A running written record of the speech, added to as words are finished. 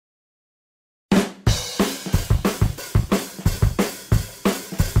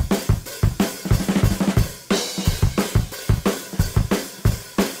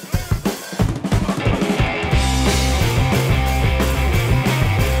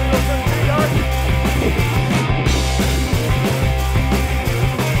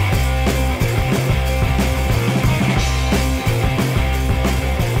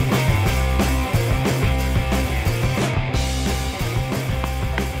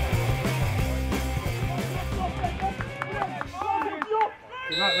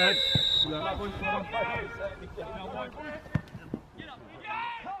right, lads.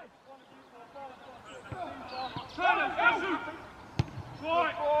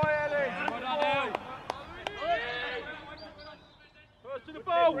 First to the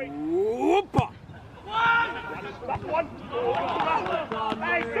ball. Whoopah! That's one.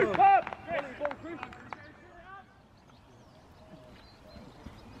 Hey, superb.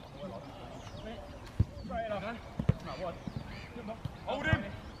 Hold him.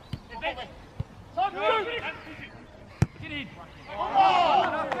 Get in.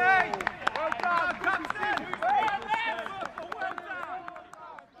 Oh, okay. Well done, Cuxton.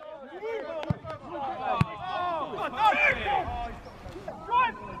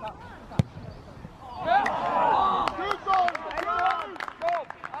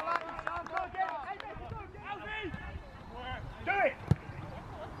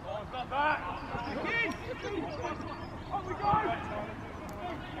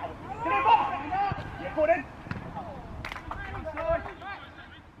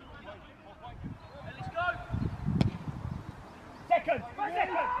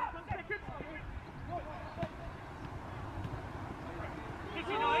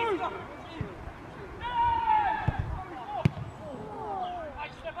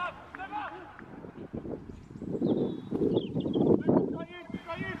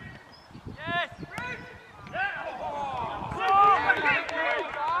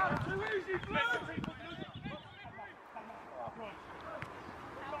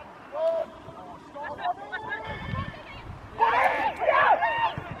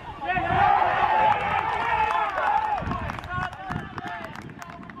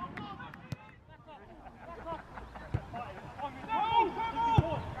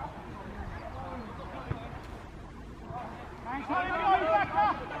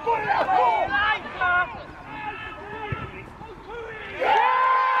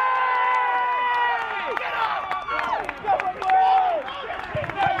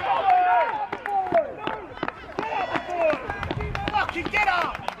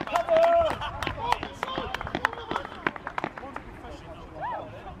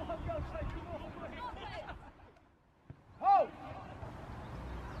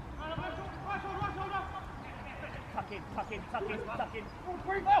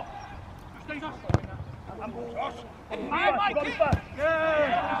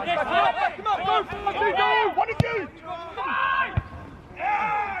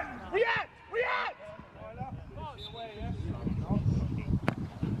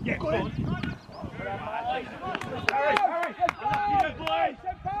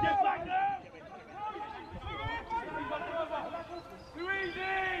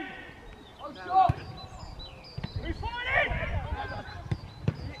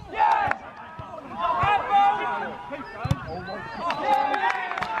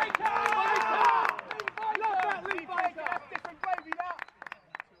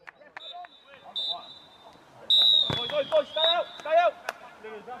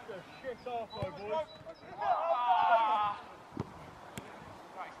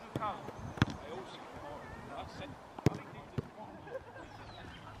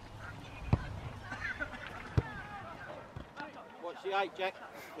 Watch the 8, Jack.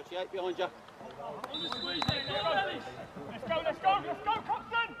 Watch the 8 behind you. Let's go,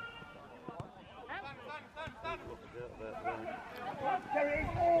 Cuxton!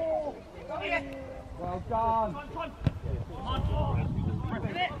 Well done.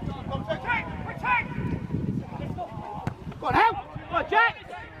 Protect! Go on, help! Go on, Jack!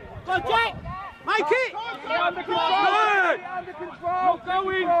 Go on, Jack! Make it! Under control!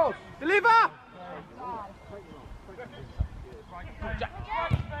 Going! Deliver! Jack.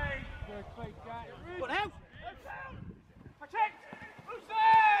 Go on, help! Protect!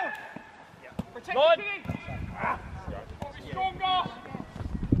 Protect the kid! Be stronger!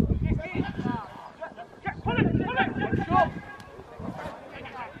 Pull it!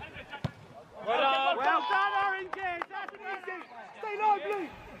 Well done, Oranges! That's easy! Stay low, Blue!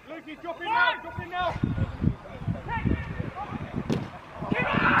 Lukey, drop in now!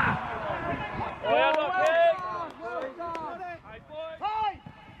 Well done, kid! High!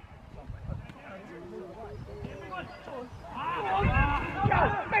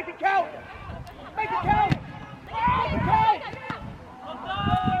 Make it count!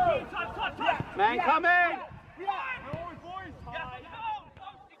 Man coming!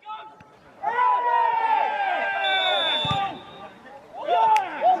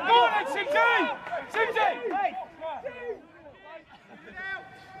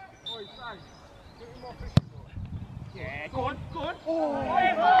 Yeah, go on. Oh!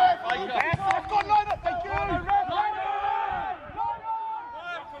 Go on, line up, thank you!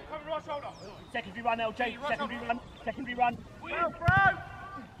 Secondary run, LJ. Secondary run. Secondary run. Get up!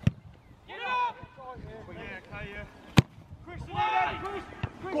 Yeah, okay, yeah. Cuxton,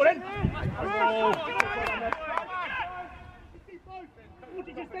 Go on then. What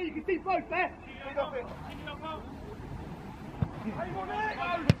did you say? You can see both there. Go on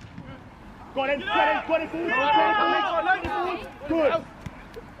then. Go on then. Forward. Good.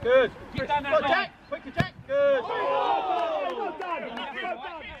 Good. Get down there, Jack. Quicker, Jack. Good. Well done.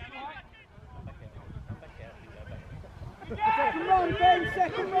 Second run, Ben.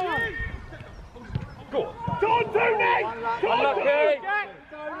 Second run. Go on. Don't do me. Unlucky.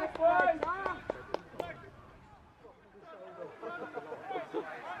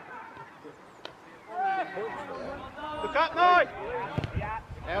 Look up, Mike.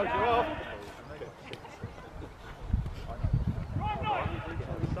 Held you off.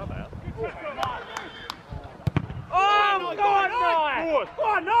 Oh, go on, Nye! Go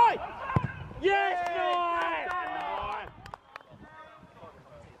on, Nye! Yes, Nye!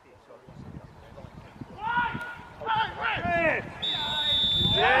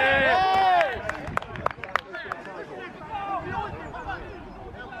 Yes!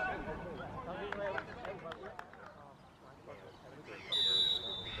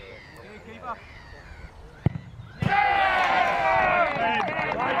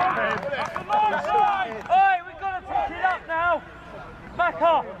 Back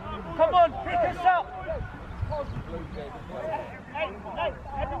up! Come on, pick us up! Come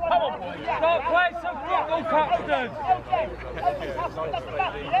on! Start playing some football, Cuxton!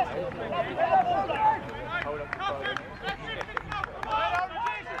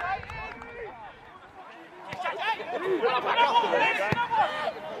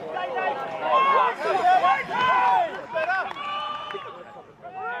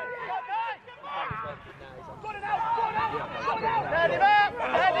 Hand him up!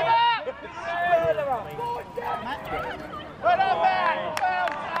 Hand him up! Well done, man! Well done!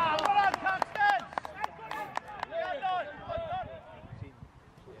 Well done, Cuxton! Well done!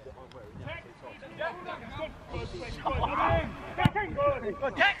 Go,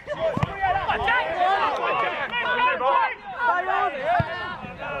 Jack!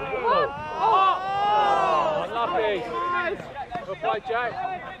 Unlucky. Well played, Jack.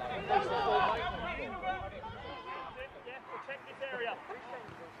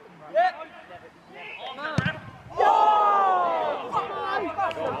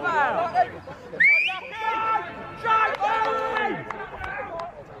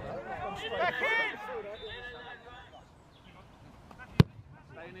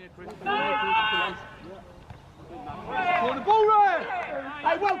 Corner ball run!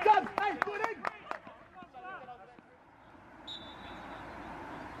 Hey, well done! Hey, put in!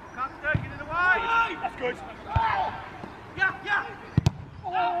 Cuxton, get in the way! That's good! Yeah!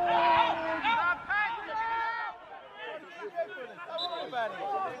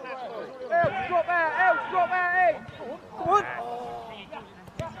 Drop out, in! Come on! Go on!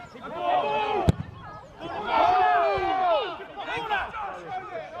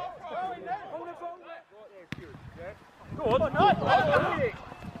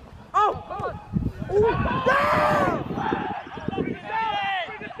 Oh!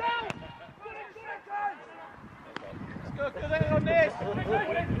 Good on this!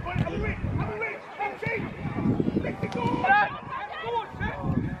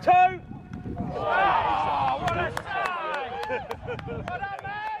 Two! Oh, what a save! Well done,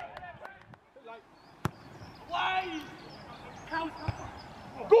 mate! Wade!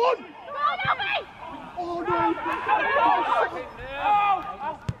 Go on! Oh, no!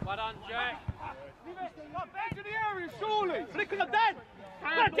 Well done, Jack. Back to the area, surely! Flick on the dead!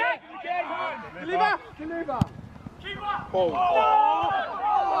 Come on, Jack! Deliver! Oh!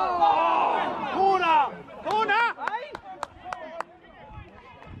 Corner!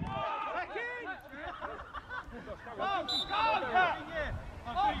 Back in! Go!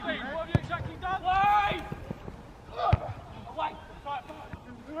 What have you exactly done? Wait! Away!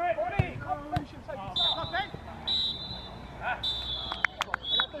 Body!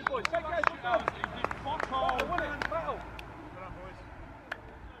 Boys, take care of yourself. Battle.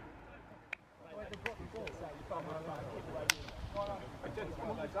 They've got the ball.